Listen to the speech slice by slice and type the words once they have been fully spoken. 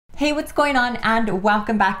Hey, what's going on, and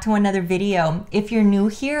welcome back to another video. If you're new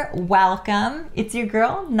here, welcome. It's your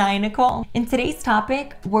girl, Nikole. In today's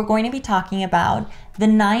topic, we're going to be talking about the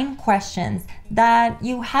 9 questions that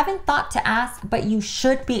you haven't thought to ask, but you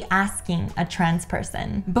should be asking a trans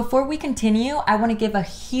person. Before we continue, I want to give a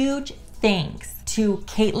huge thanks to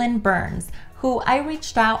Katelyn Burns, who I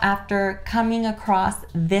reached out after coming across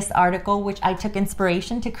this article, which I took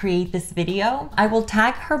inspiration to create this video. I will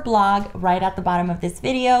tag her blog right at the bottom of this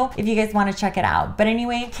video if you guys want to check it out. But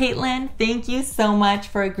anyway, Katelyn, thank you so much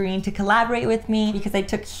for agreeing to collaborate with me, because I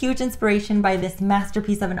took huge inspiration by this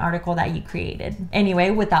masterpiece of an article that you created.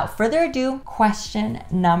 Anyway, without further ado, question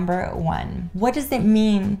number 1. What does it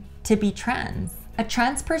mean to be trans? A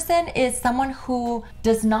trans person is someone who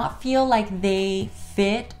does not feel like they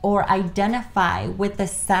fit or identify with the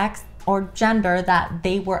sex or gender that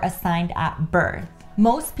they were assigned at birth.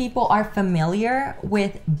 Most people are familiar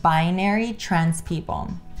with binary trans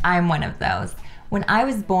people. I'm one of those. When I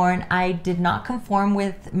was born, I did not conform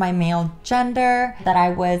with my male gender that I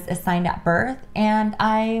was assigned at birth, and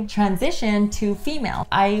I transitioned to female.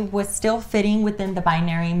 I was still fitting within the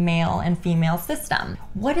binary male and female system.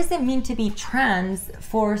 What does it mean to be trans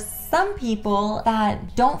for some people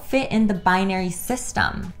that don't fit in the binary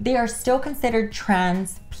system? They are still considered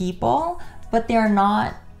trans people, but they are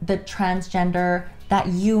not the transgender that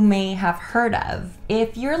you may have heard of.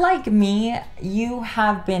 If you're like me, you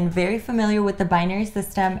have been very familiar with the binary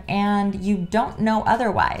system and you don't know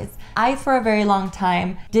otherwise. I, for a very long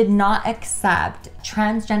time, did not accept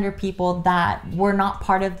transgender people that were not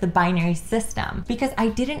part of the binary system because I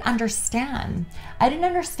didn't understand. I didn't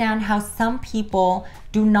understand how some people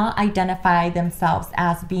do not identify themselves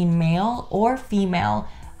as being male or female.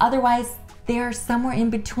 Otherwise, they are somewhere in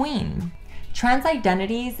between. Trans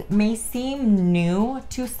identities may seem new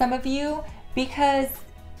to some of you because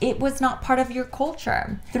it was not part of your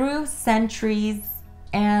culture. Through centuries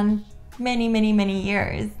and many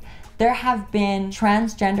years, there have been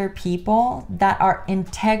transgender people that are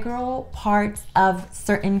integral parts of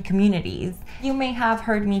certain communities. You may have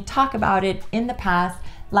heard me talk about it in the past,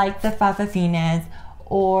 like the Fafafinas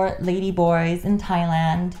or Ladyboys in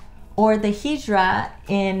Thailand or the Hijra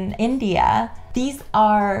in India. These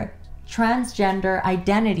are transgender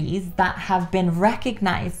identities that have been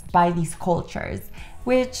recognized by these cultures,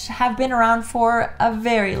 which have been around for a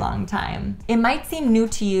very long time. It might seem new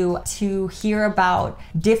to you to hear about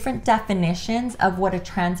different definitions of what a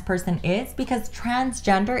trans person is, because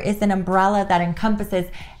transgender is an umbrella that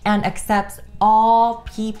encompasses and accepts all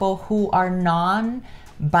people who are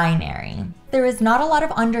non-binary. There is not a lot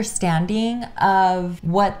of understanding of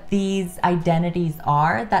what these identities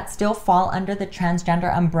are that still fall under the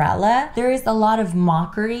transgender umbrella. There is a lot of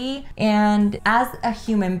mockery, and as a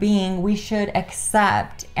human being, we should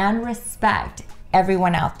accept and respect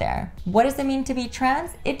everyone out there. What does it mean to be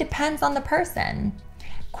trans? It depends on the person.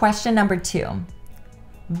 Question number 2.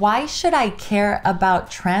 Why should I care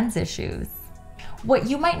about trans issues? What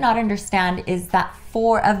you might not understand is that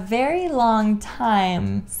for a very long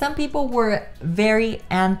time, some people were very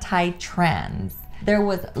anti-trans. There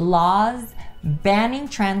was laws banning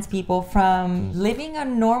trans people from living a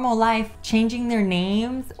normal life, changing their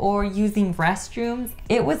names, or using restrooms.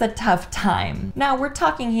 It was a tough time. Now, we're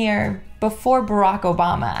talking here before Barack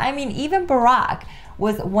Obama. I mean, even Barack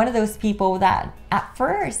was one of those people that at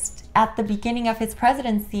first, at the beginning of his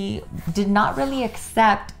presidency, did not really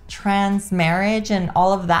accept trans marriage and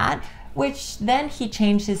all of that, which then he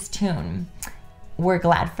changed his tune. We're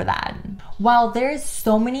glad for that. While there's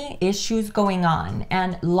so many issues going on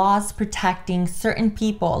and laws protecting certain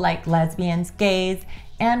people like lesbians, gays,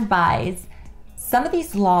 and bis, some of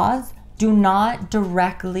these laws do not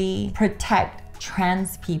directly protect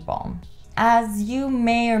trans people. As you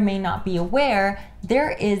may or may not be aware,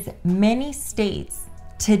 there is many states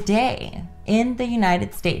today in the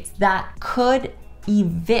United States that could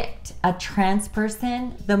evict a trans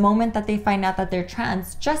person the moment that they find out that they're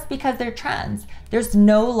trans, just because they're trans. There's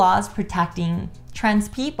no laws protecting trans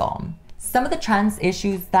people. Some of the trans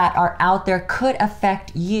issues that are out there could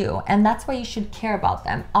affect you, and that's why you should care about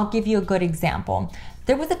them. I'll give you a good example.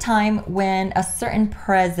 There was a time when a certain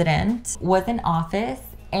president was in office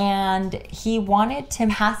and he wanted to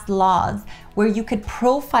pass laws where you could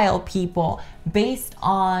profile people based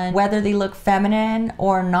on whether they look feminine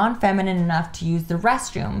or non-feminine enough to use the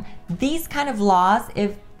restroom. These kind of laws,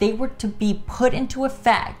 if they were to be put into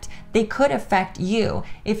effect, they could affect you.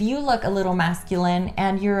 If you look a little masculine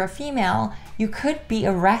and you're a female, you could be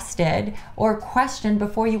arrested or questioned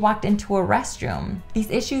before you walked into a restroom. These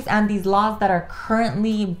issues and these laws that are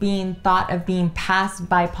currently being thought of being passed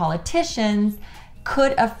by politicians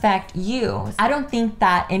could affect you. I don't think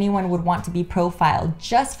that anyone would want to be profiled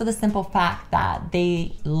just for the simple fact that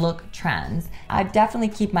they look trans. I definitely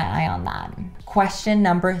keep my eye on that. Question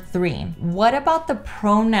number 3. What about the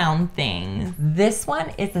pronoun thing? This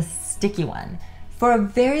one is a sticky one. For a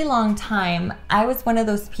very long time, I was one of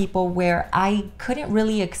those people where I couldn't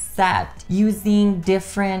really accept using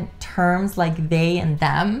different terms like they and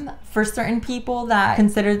them for certain people that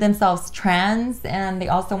consider themselves trans, and they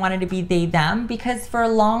also wanted to be they, them, because for a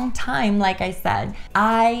long time, like I said,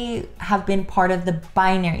 I have been part of the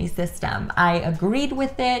binary system. I agreed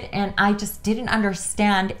with it and I just didn't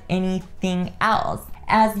understand anything else.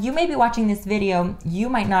 As you may be watching this video, you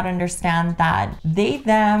might not understand that they,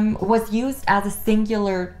 them was used as a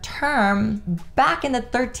singular term back in the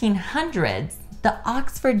 1300s. The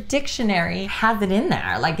Oxford Dictionary has it in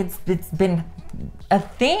there. Like it's been a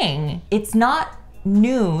thing. It's not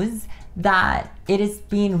news that it is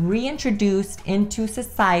being reintroduced into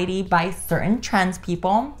society by certain trans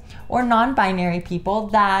people or non-binary people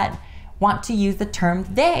that want to use the term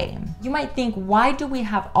they. You might think, why do we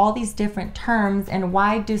have all these different terms, and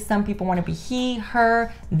why do some people want to be he,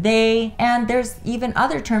 her, they? And there's even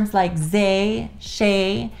other terms like they,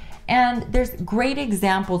 she, and there's great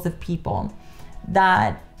examples of people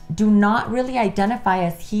that do not really identify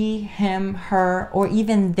as he, him, her, or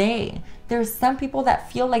even they. There's some people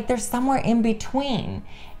that feel like they're somewhere in between,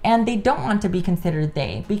 and they don't want to be considered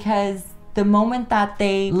they, because the moment that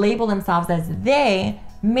they label themselves as they,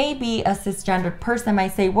 maybe a cisgendered person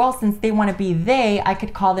might say, well, since they want to be they, I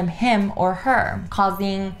could call them him or her,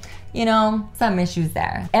 causing, you know, some issues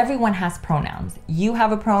there. Everyone has pronouns. You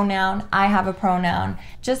have a pronoun, I have a pronoun.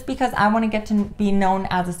 Just because I want to get to be known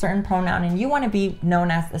as a certain pronoun and you want to be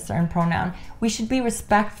known as a certain pronoun, we should be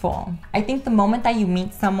respectful. I think the moment that you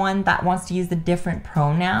meet someone that wants to use a different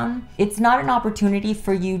pronoun, it's not an opportunity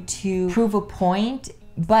for you to prove a point,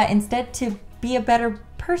 but instead to be a better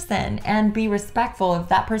person and be respectful. If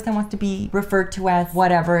that person wants to be referred to as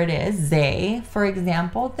whatever it is, they, for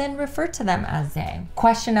example, then refer to them as they.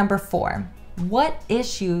 Question number 4. What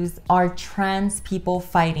issues are trans people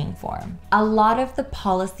fighting for? A lot of the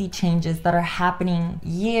policy changes that are happening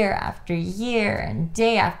year after year and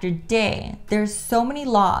day after day, there's so many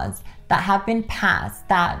laws that have been passed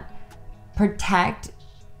that protect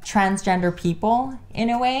transgender people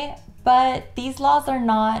in a way, but these laws are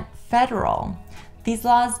not federal. These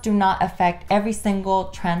laws do not affect every single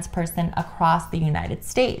trans person across the United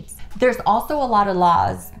States. There's also a lot of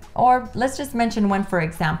laws, or let's just mention one for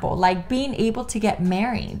example, like being able to get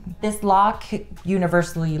married. This law could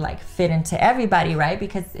universally fit into everybody, right?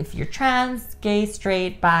 Because if you're trans, gay,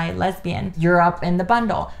 straight, bi, lesbian, you're up in the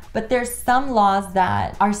bundle. But there's some laws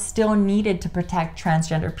that are still needed to protect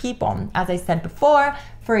transgender people. As I said before,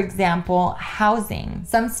 for example, housing.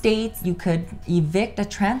 Some states you could evict a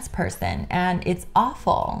trans person and it's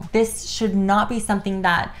awful. This should not be something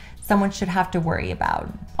that someone should have to worry about.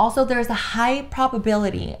 Also, there's a high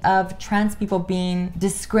probability of trans people being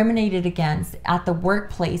discriminated against at the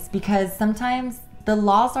workplace because sometimes the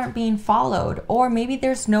laws aren't being followed, or maybe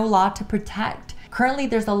there's no law to protect. Currently,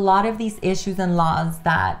 there's a lot of these issues and laws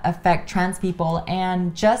that affect trans people,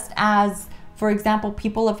 and just as, for example,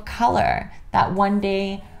 people of color that one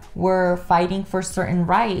day were fighting for certain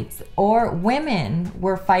rights, or women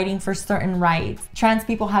were fighting for certain rights. Trans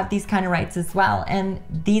people have these kind of rights as well, and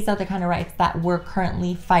these are the kind of rights that we're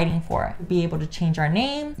currently fighting for. Be able to change our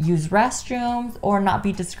name, use restrooms, or not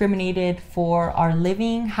be discriminated for our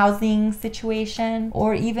living, housing situation,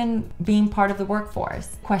 or even being part of the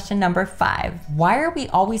workforce. Question number 5. Why are we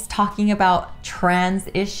always talking about trans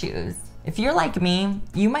issues? If you're like me,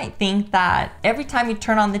 you might think that every time you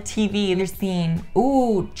turn on the TV, you're seeing,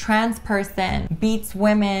 ooh, trans person beats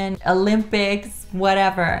women, Olympics,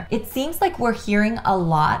 whatever. It seems like we're hearing a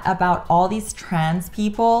lot about all these trans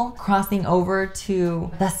people crossing over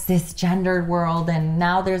to the cisgendered world, and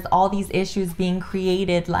now there's all these issues being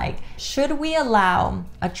created. Like, should we allow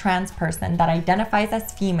a trans person that identifies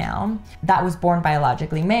as female, that was born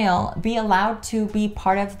biologically male, be allowed to be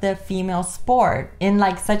part of the female sport in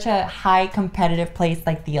such a high competitive place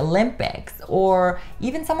like the Olympics, or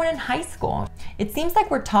even someone in high school? It seems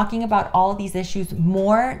like we're talking about all of these issues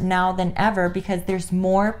more now than ever because there's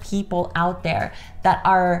more people out there that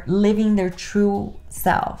are living their true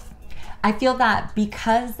self. I feel that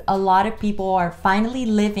because a lot of people are finally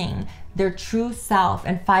living their true self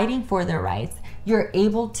and fighting for their rights, you're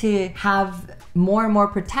able to have more and more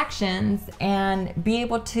protections and be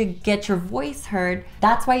able to get your voice heard.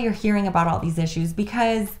 That's why you're hearing about all these issues,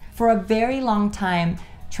 because for a very long time,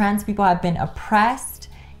 trans people have been oppressed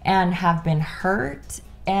and have been hurt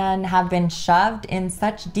and have been shoved in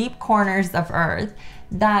such deep corners of earth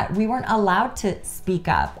that we weren't allowed to speak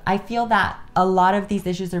up. I feel that a lot of these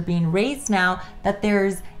issues are being raised now, that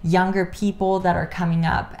there's younger people that are coming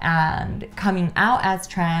up and coming out as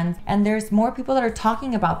trans, and there's more people that are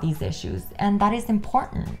talking about these issues, and that is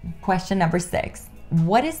important. Question number 6.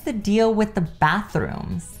 What is the deal with the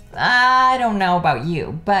bathrooms? I don't know about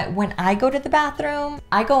you, but when I go to the bathroom,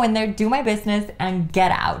 I go in there, do my business, and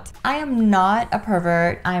get out. I am not a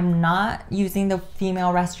pervert. I'm not using the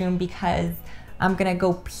female restroom because I'm gonna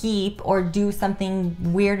go peep or do something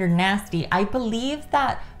weird or nasty. I believe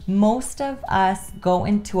that most of us go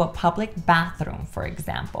into a public bathroom, for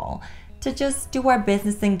example, to just do our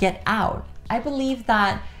business and get out. I believe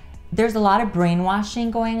that there's a lot of brainwashing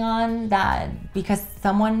going on, that because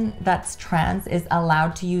someone that's trans is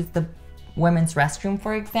allowed to use the women's restroom,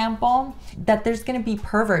 for example, that there's gonna be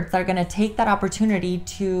perverts that are gonna take that opportunity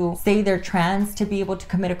to say they're trans to be able to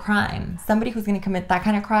commit a crime. Somebody who's gonna commit that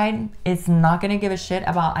kind of crime is not gonna give a shit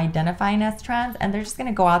about identifying as trans, and they're just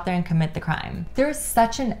gonna go out there and commit the crime. There's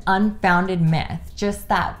such an unfounded myth, just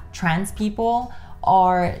that trans people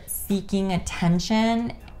are seeking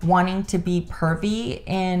attention, wanting to be pervy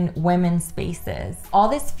in women's spaces. All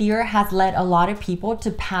this fear has led a lot of people to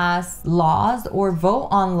pass laws or vote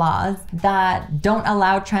on laws that don't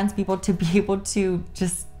allow trans people to be able to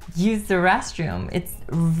just use the restroom. It's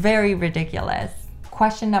very ridiculous.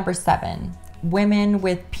 Question number 7, women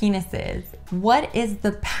with penises. What is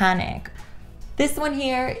the panic? This one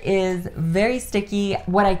here is very sticky.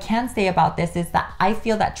 What I can say about this is that I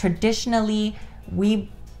feel that traditionally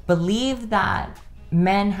we believe that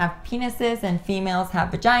men have penises and females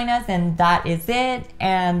have vaginas, and that is it,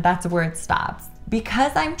 and that's where it stops.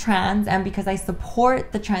 Because I'm trans and because I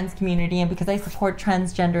support the trans community and because I support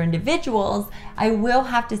transgender individuals, I will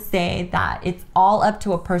have to say that it's all up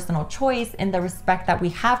to a personal choice in the respect that we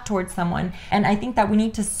have towards someone. And I think that we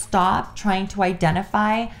need to stop trying to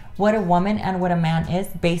identify what a woman and what a man is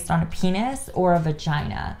based on a penis or a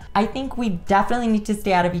vagina. I think we definitely need to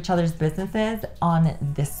stay out of each other's businesses on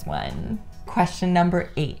this one. Question number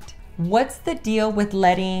 8. What's the deal with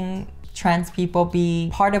letting trans people be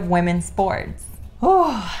part of women's sports?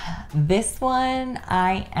 Oh, this one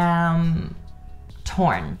I am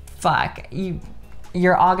torn. Fuck,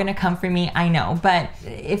 you're all gonna come for me, I know, but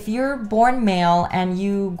if you're born male and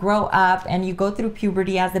you grow up and you go through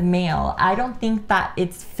puberty as a male, I don't think that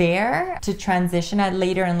it's fair to transition at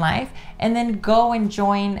later in life and then go and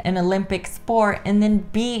join an Olympic sport and then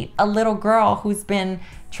beat a little girl who's been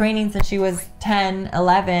training since she was 10,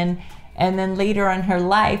 11, and then later in her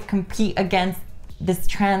life compete against this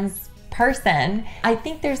trans person. I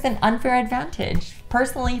think there's an unfair advantage.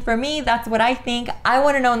 Personally, for me, that's what I think. I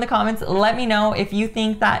want to know in the comments. Let me know if you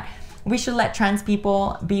think that we should let trans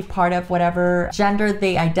people be part of whatever gender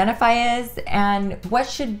they identify as, and what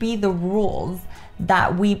should be the rules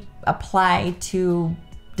that we apply to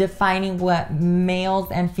defining what males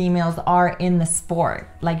and females are in the sport.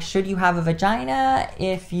 Like, should you have a vagina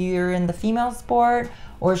if you're in the female sport?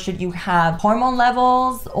 Or should you have hormone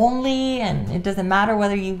levels only and it doesn't matter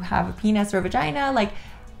whether you have a penis or a vagina? Like,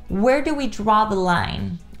 where do we draw the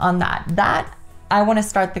line on that? That, I want to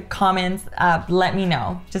start the comments. Let me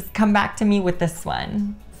know. Just come back to me with this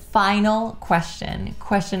one. Final question,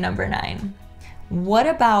 question number 9. What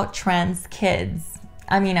about trans kids?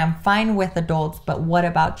 I mean, I'm fine with adults, but what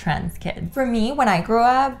about trans kids? For me, when I grew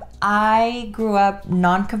up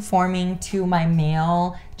non-conforming to my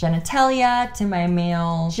male genitalia, to my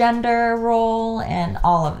male gender role, and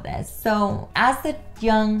all of this. So as a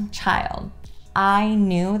young child, I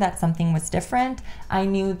knew that something was different. I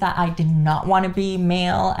knew that I did not want to be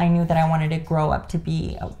male. I knew that I wanted to grow up to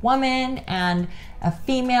be a woman and a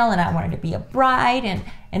female, and I wanted to be a bride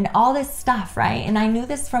and all this stuff, right? And I knew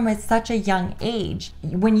this from such a young age.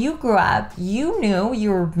 When you grew up, you knew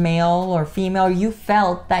you were male or female. You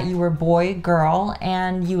felt that you were boy, girl,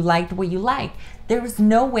 and you liked what you liked. There was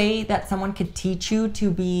no way that someone could teach you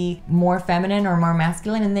to be more feminine or more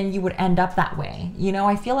masculine and then you would end up that way. You know,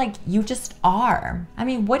 I feel like you just are. I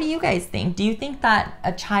mean, what do you guys think? Do you think that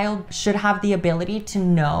a child should have the ability to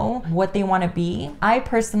know what they want to be? I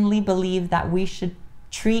personally believe that we should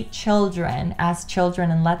treat children as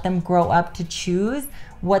children and let them grow up to choose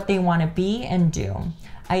what they want to be and do.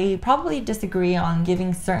 I probably disagree on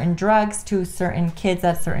giving certain drugs to certain kids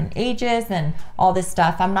at certain ages and all this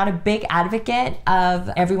stuff. I'm not a big advocate of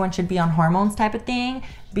everyone should be on hormones type of thing,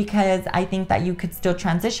 because I think that you could still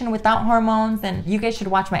transition without hormones, and you guys should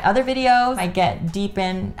watch my other videos. I get deep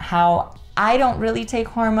in how I don't really take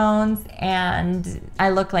hormones and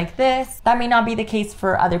I look like this. That may not be the case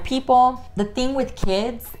for other people. The thing with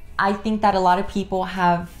kids, I think that a lot of people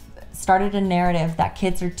have started a narrative that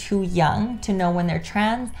kids are too young to know when they're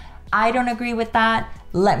trans. I don't agree with that.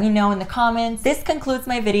 Let me know in the comments. This concludes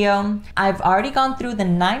my video. I've already gone through the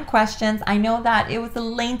 9 questions. I know that it was a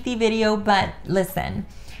lengthy video, but listen,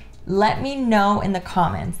 let me know in the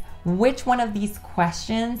comments which one of these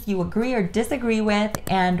questions you agree or disagree with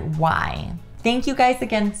and why. Thank you guys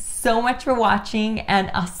again so much for watching,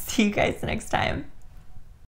 and I'll see you guys next time.